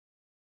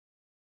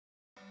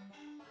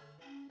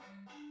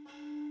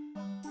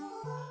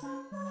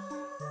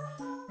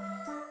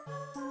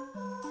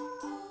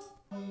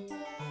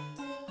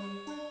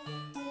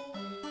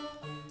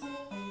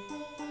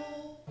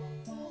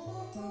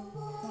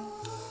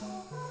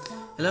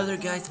Hello there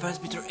guys,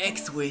 Peter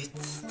X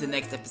with the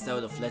next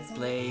episode of Let's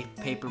Play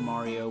Paper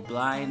Mario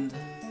Blind.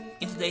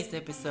 In today's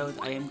episode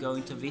I am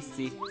going to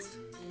visit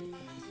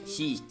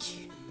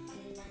Sheik.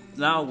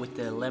 Now with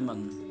the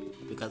lemon,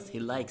 because he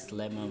likes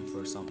lemon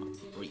for some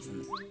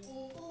reason.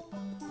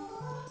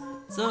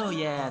 So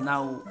yeah,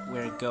 now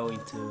we're going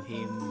to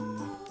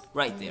him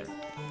right there.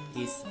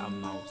 He's a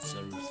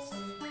Mouser's.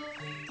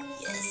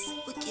 Yes,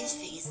 Wicked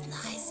thing is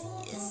nice.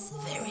 Yes,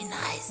 very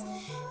nice.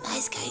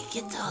 Nice guy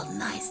gets all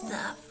nice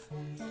stuff.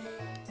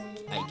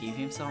 I give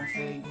him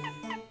something.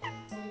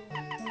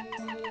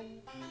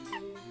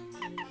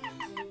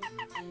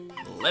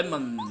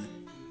 Lemon.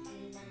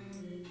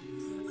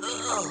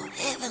 Oh,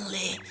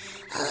 heavenly.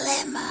 A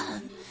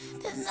lemon.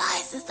 The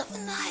nicest of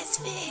nice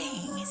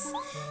things.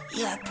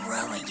 You are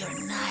proving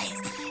you're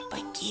nice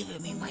by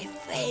giving me my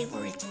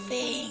favorite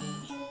thing.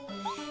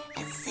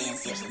 And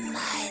since you're so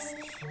nice,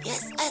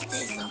 yes, I'll tell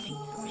you something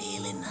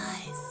really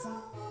nice.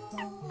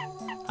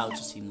 How to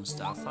see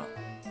Mustafa?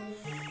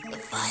 To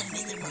find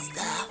Mr.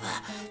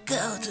 Mustafa,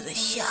 go to the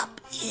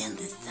shop in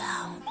this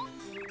town.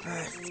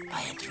 First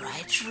buy a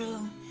dried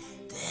room,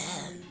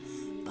 then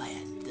buy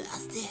a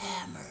dusty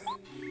hammer.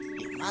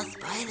 You must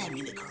buy them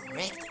in the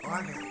correct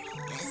order,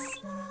 yes?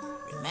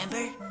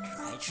 Remember,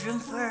 dried room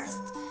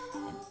first,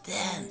 and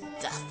then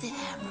dusty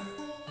hammer.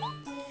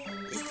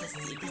 It's a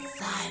secret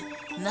sign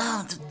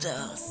known to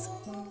those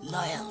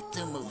loyal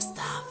to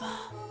Mustafa.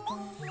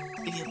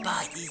 If you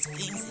buy these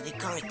things in the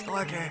correct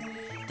order,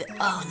 the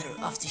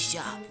owner of the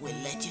shop will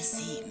let you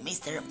see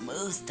Mr.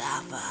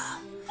 Mustafa.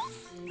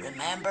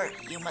 Remember,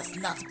 you must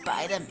not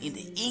buy them in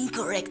the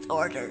incorrect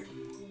order.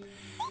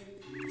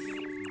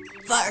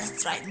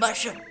 First dried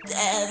mushroom,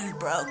 then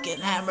broken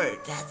hammer.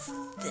 That's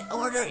the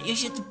order you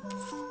should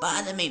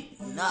buy them in.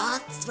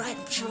 Not dried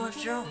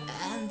mushroom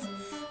and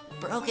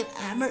broken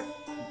hammer,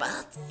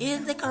 but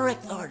in the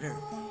correct order.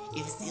 If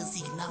you still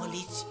seek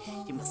knowledge,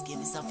 you must give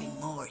me something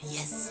more.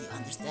 Yes, you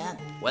understand?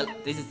 Well,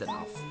 this is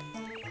enough.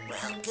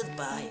 Well,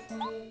 goodbye.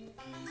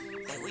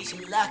 I wish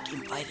you luck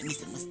in fighting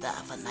Mr.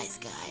 Mustafa, nice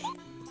guy.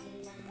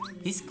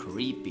 He's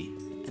creepy,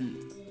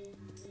 and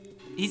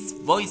his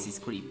voice is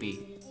creepy.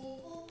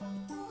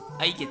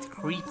 I get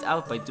creeped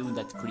out by doing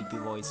that creepy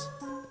voice.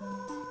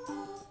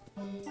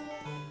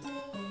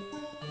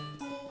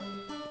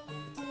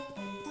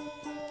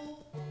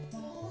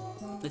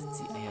 Let's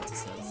see, I have to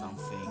sell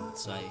something,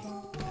 so I have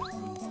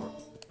room for...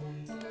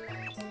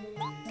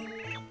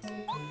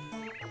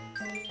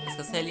 Jag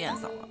ska sälja en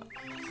sak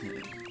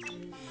nu.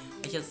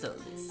 I can sell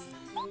this.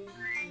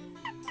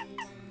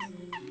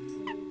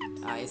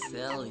 I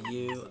sell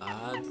you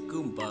a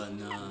Goomba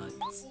nut.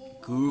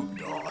 Goom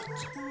nut.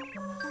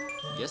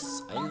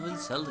 Yes, I will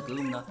sell the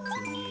Goom nut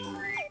to you.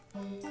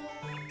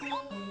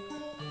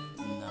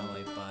 Now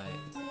I buy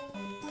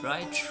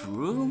dried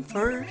shroom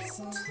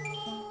first.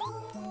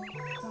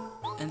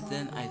 And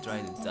then I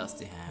try the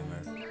dusty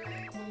hammer.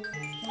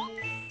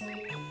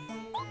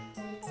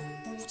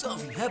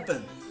 Something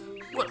happened.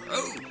 What?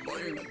 Oh,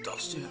 buying a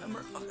dusty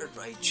hammer after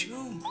dried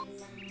shroom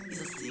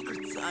is a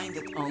secret sign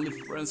that only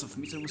friends of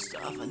Mr.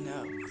 Mustafa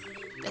know.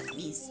 That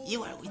means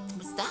you are with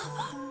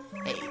Mustafa.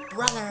 Hey,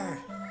 brother,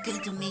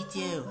 good to meet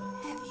you.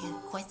 Have you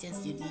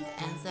questions you need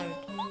answered?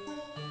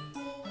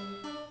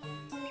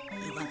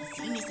 You want to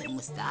see Mr.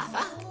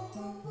 Mustafa?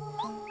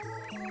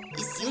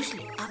 It's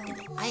usually up in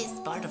the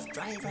highest part of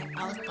Dry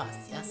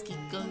Outpost. Just keep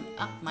going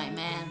up, my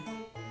man.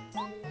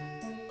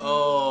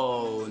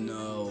 Oh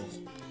no.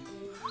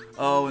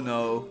 Oh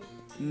no.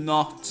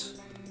 Not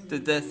the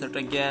desert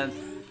again.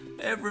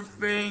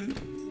 Everything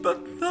but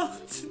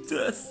not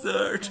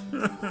desert.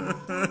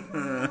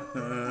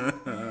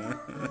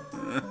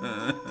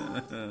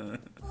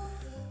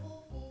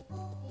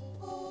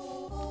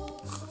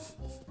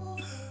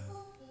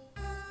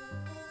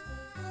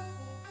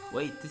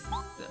 Wait, this is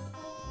the...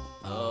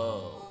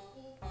 Oh.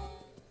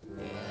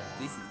 Yeah,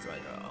 this is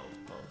right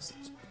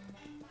outpost.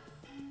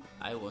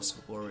 I was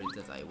worried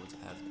that I would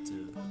have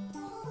to...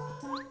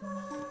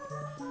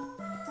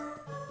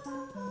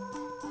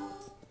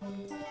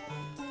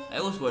 I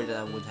was worried that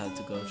I would have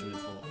to go through the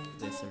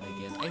desert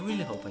again. I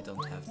really hope I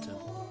don't have to.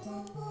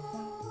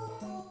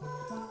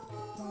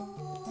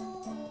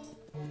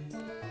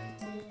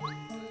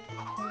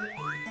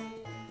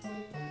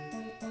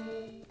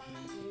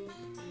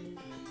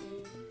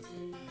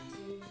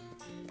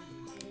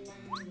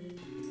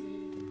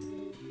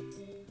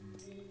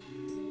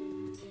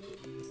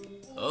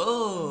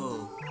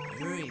 Oh,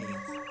 here he is.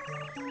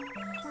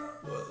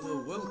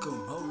 Well,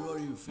 welcome. How are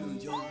you feeling,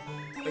 John?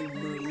 I'm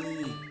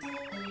Merlee.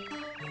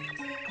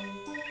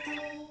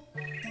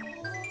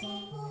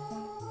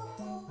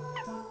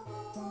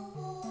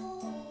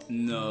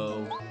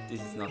 No,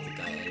 this is not the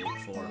guy I look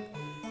for.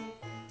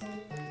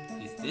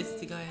 Is this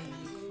the guy I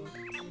look for?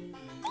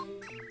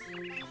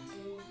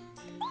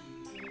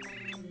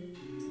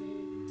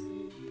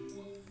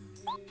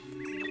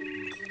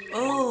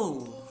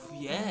 Oh,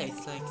 yeah,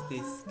 it's like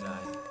this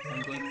guy.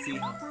 I'm going to see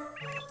him.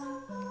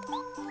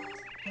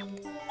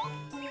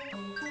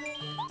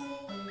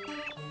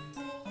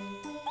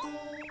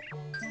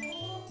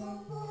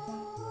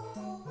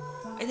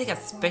 I take a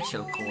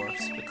special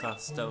course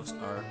because those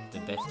are the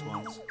best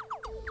ones.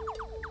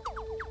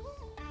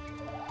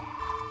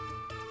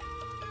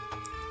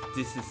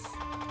 This is...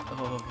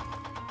 oh...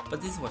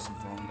 but this wasn't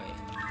wrong by any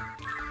means.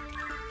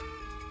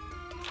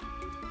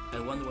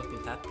 I wonder what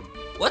will happen.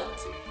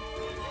 What?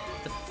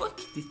 The fuck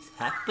did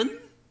happen?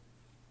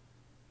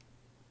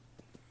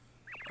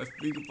 I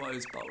think by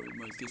its power you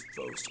might get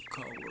foes to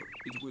cower.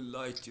 It will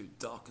light your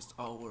darkest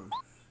hour.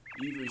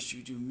 Even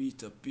should you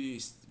meet a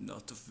beast,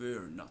 not to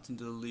fear, not in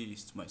the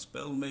least. My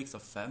spell makes a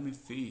famine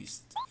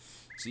feast.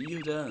 See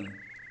you then.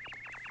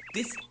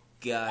 This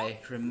guy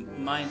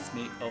reminds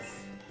me of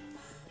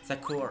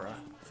Sakura.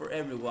 For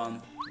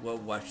everyone who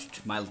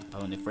watched My Little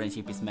Pony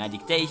Friendship is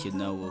Magic, they should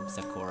know who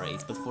Sakura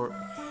is. But for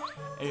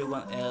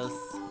everyone else,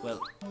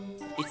 well,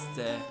 it's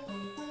the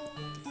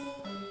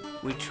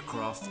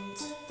witchcraft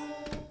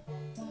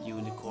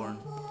unicorn.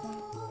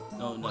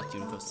 No, not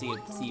unicorn,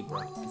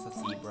 zebra. It's a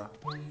zebra.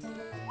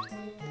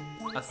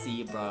 A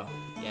zebra.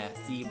 Yeah,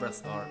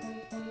 zebras are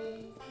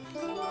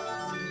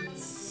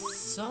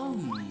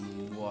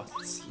somewhat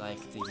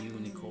like the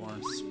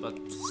unicorns, but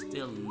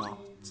still not.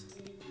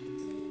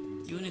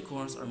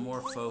 Unicorns are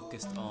more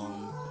focused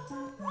on,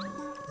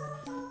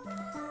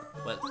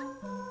 well,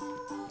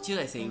 should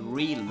I say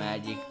real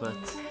magic,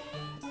 but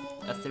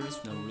as there is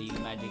no real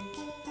magic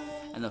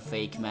and no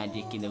fake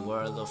magic in the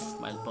world of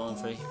My Little Pony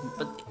Friendship,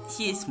 but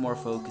he is more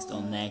focused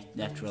on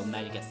natural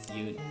magic as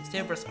you.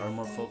 Zebras are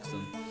more focused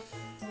on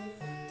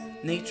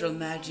natural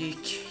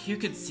magic. You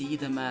could see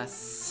them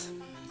as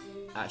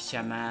a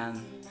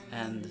shaman,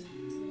 and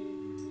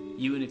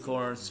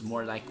unicorns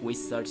more like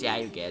wizards. Yeah,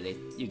 you get it.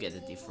 You get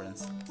the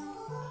difference.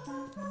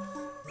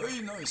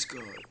 Hey, nice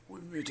guy.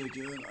 We meet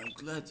again. I'm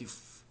glad you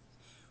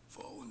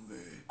found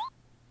me.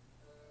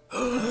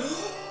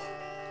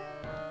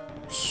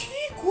 She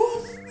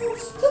was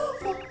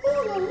Mustafa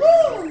all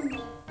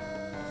along!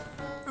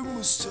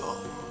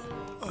 Mustafa,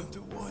 I'm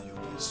the one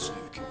you've been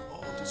seeking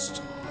all this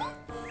time.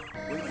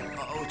 When I'm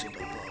out and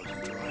about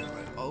and trying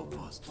my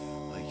opus,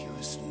 I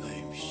use the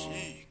name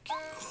Sheik.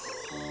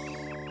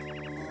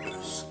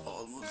 It's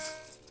almost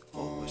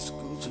always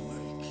good to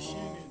make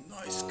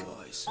nice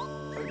guys. I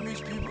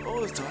meet people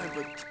all the time,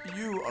 but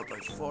you are by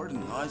far the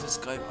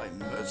nicest guy I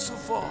met so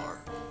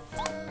far.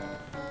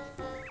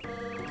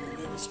 Your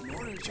name is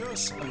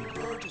Mauritius. I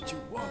heard that you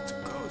want to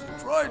go to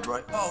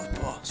Dry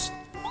Outpost.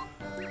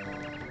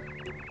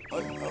 I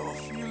have a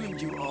feeling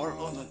you are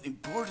on an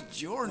important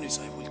journey,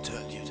 so I will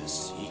tell you the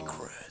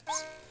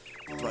secrets.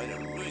 Dry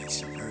Ruins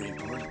is a very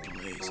important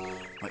place.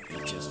 My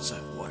ancestors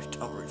have watched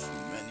over it for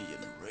many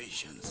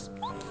generations.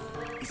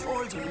 If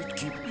I do not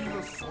keep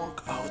evil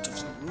folk out of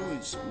the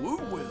ruins, who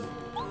will?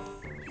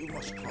 You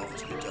must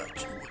promise me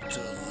that you will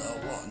tell no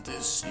one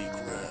this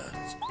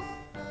secret.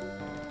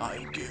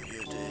 I give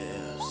you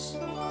this.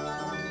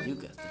 You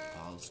got the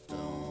pulse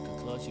stone. The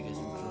closer you get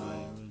to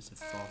Dry Ruins, the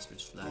faster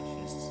it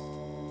flashes.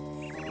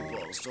 The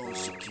ball stone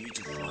is the key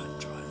to find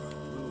Dry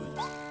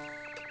Ruins.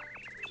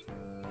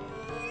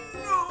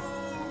 No!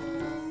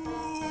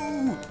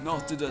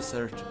 Not the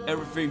desert.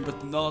 Everything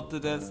but not the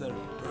desert.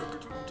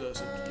 Back to the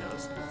desert,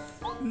 yes.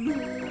 No!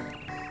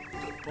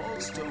 The ball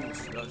stone will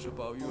flash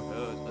above your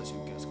head as you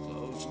get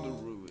close to the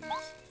ruins.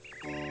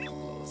 The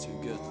closer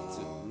you get to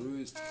the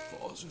ruins, the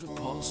faster the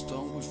pulse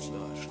stone will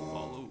flash.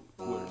 Follow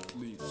where it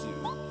leads you.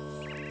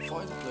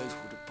 Find the place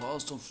where the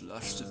pulse stone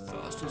flashes the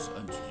fastest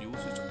and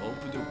use it to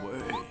open the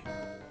way.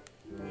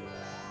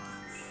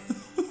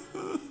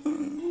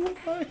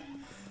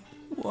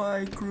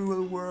 Why,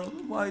 cruel world?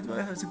 Why do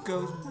I have to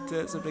go to the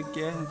desert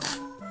again?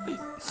 I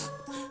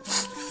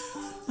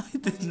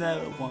did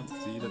never want to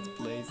see that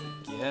place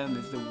again.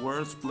 It's the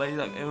worst place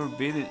I've ever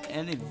been in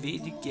any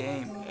video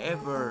game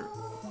ever.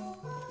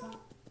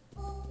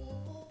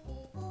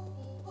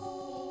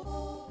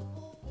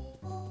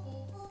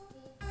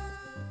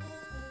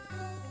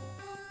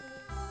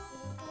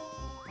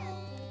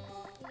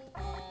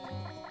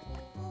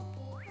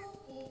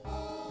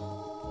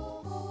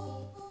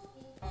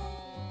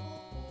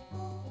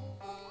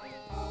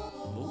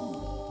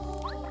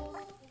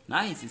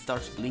 Nice, it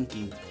starts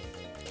blinking.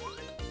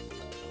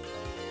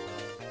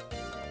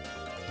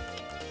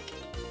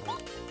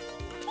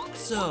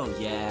 So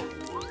yeah,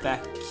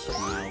 back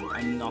now.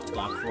 I'm not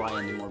gonna cry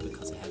anymore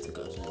because I had to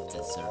go to the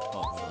desert,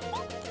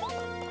 hopefully.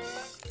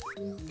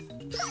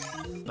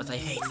 But I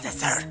hate the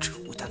desert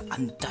with an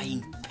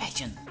undying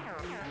passion.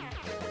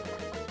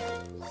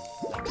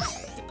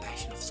 The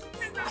passion of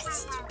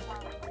Christ.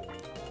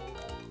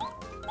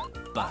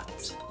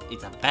 But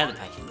it's a bad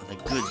passion, not a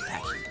good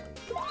passion.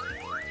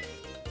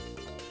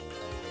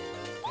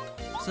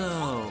 So,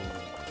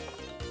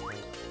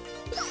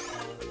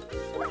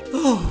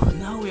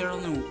 now we are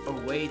on our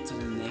way to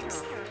the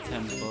next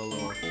temple,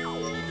 or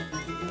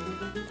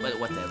well,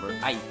 whatever.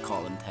 I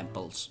call them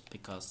temples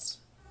because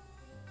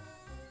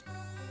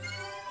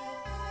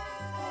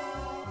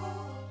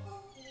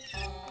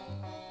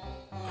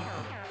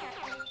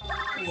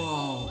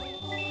wow,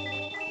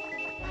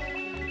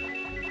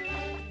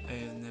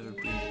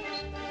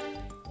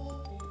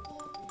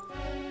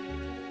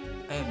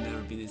 I have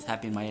never been this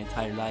happy in my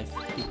entire life.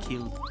 He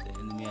killed the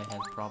enemy I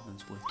had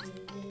problems with.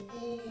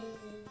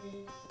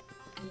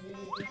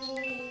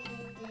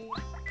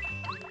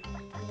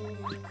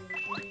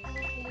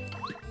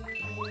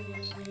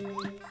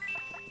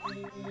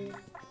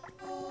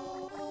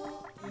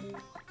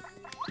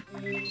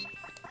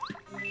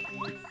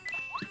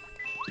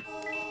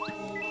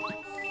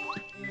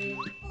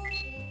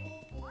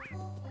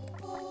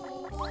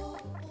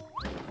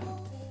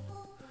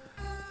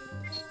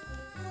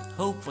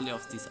 Hopefully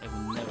after this I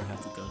will never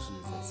have to go to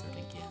the desert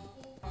again.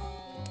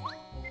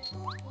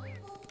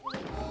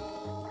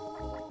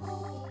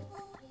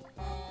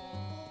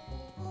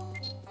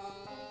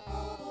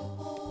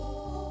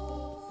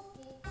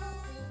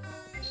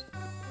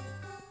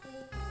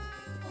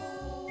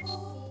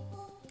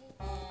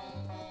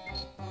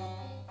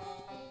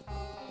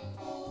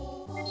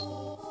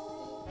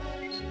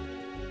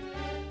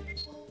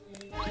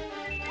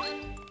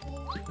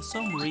 For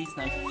some reason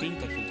I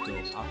think I should go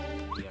up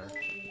here.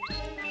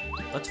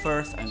 But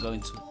first I'm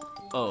going to...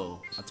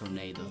 Oh, a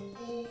tornado.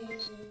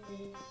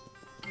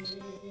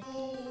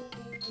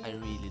 I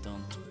really don't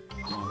want to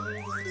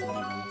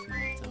leave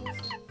anything with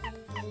those.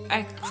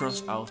 I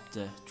cross out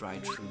the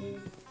dried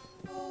room.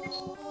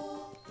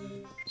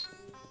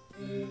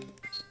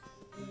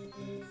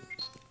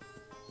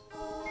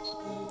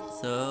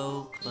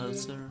 So,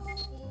 closer.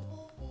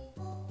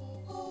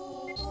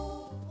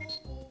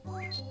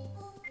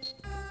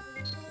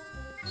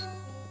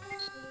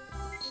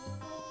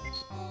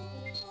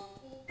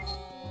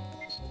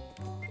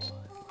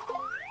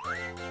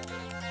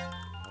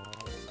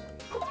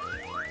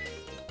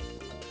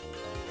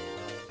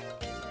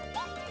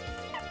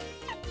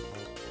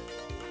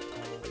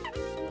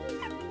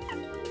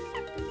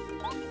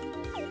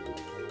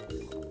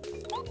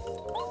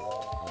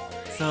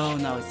 So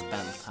now it's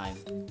battle time.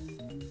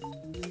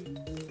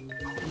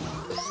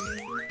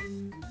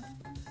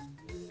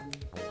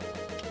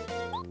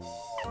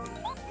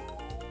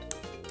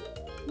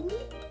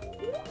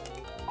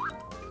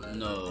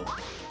 No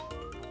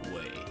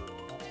way.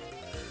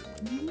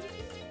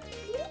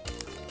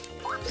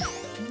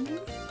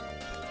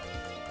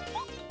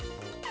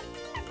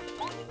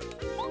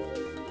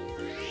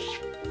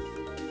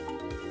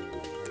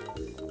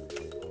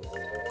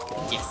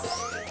 Yes!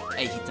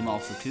 I hit them all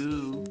for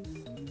 2.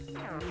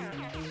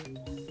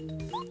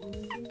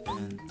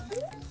 And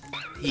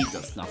he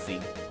does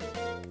nothing,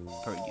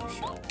 per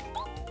usual.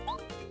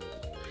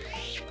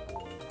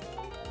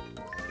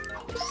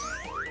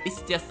 Is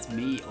it just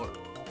me, or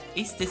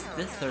is this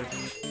desert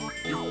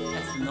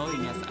as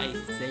annoying as I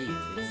say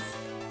it is?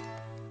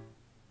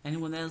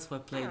 Anyone else who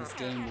play this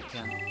game who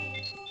can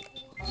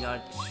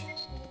judge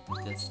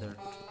the desert?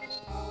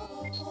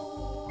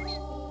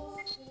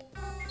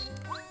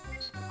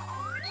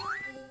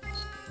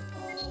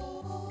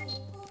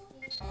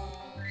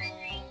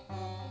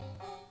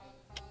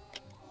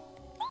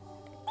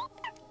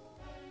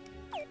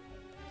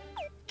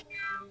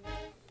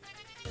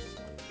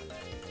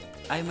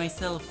 I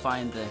myself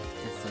find the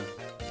desert.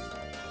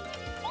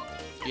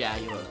 Yeah,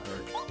 you have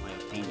heard my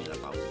opinion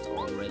about it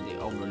already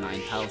over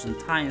 9,000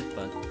 times,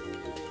 but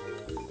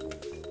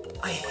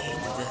I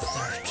hate the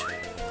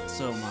desert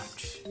so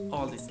much.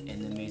 All these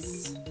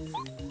enemies,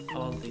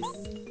 all this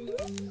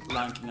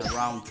lunking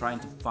around trying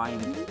to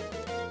find.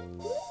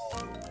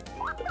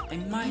 I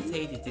might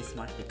hate it this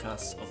much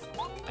because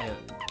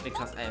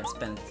I have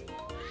spent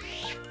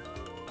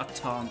a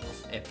ton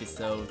of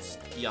episodes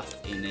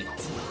just in it.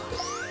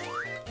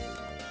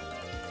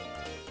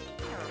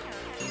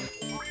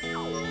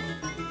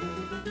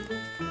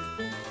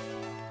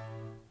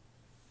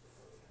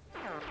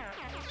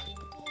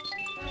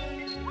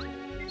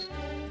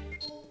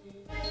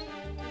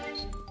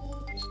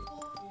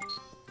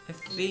 I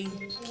think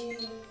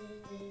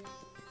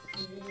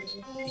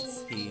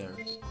it's here.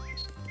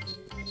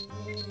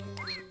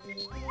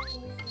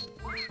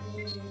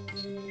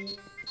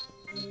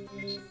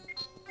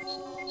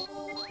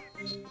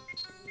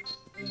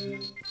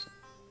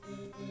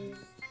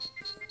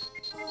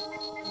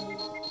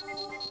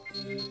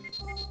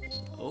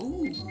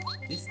 Oh,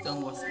 this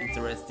stone was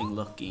interesting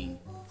looking.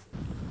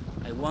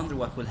 I wonder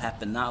what will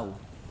happen now.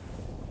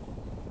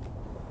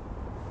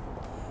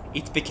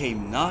 It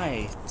became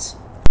night.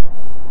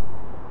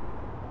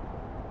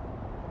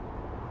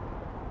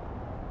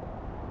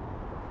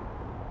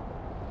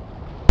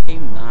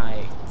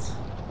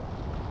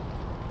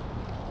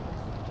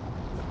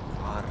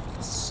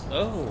 Marvelous.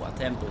 Oh, a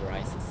temple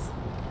rises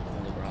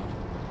on the ground.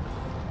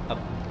 A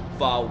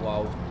bow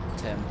wow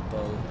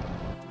temple.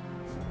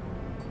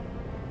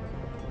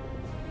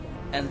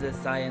 And the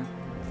science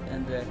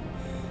and the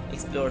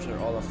explorers are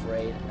all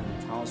afraid,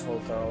 and the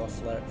townsfolk are all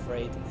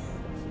afraid.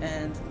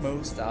 And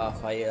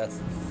Mustafa, I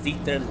just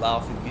sit there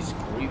laughing his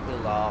creepy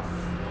laugh,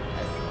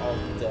 as all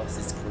he does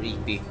is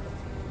creepy.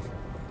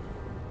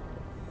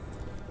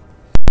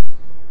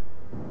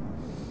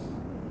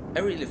 I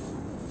really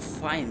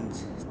find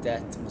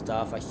that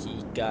Mustafa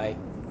Sheik guy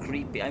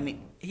creepy. I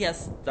mean, he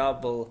has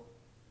double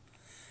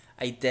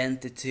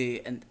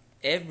identity and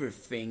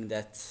everything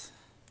that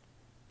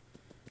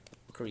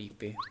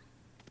creepy.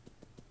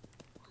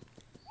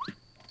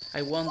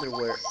 I wonder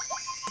where...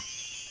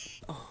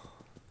 Oh.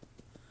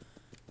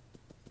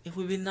 It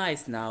would be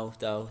nice now,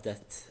 though,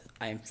 that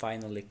I'm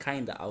finally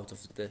kinda out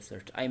of the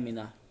desert. I'm in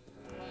a...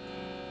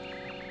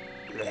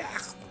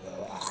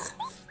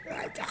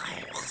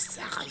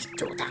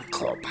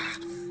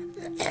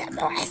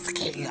 Moist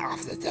king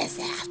of the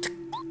desert,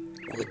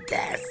 who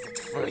dares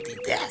through the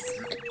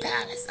desolate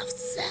palace of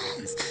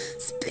sands,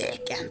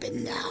 speak and be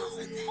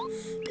known.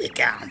 Be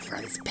gone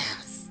from this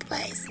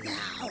place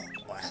now,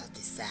 or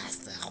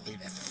disaster will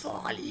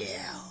befall you.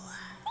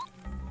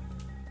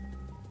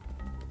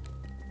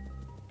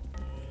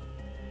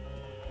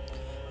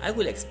 I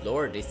will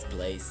explore this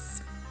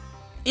place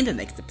in the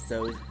next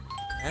episode.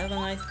 Have a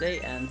nice day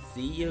and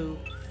see you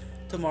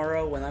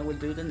tomorrow when I will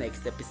do the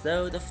next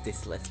episode of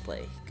this Let's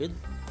Play.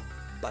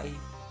 Goodbye.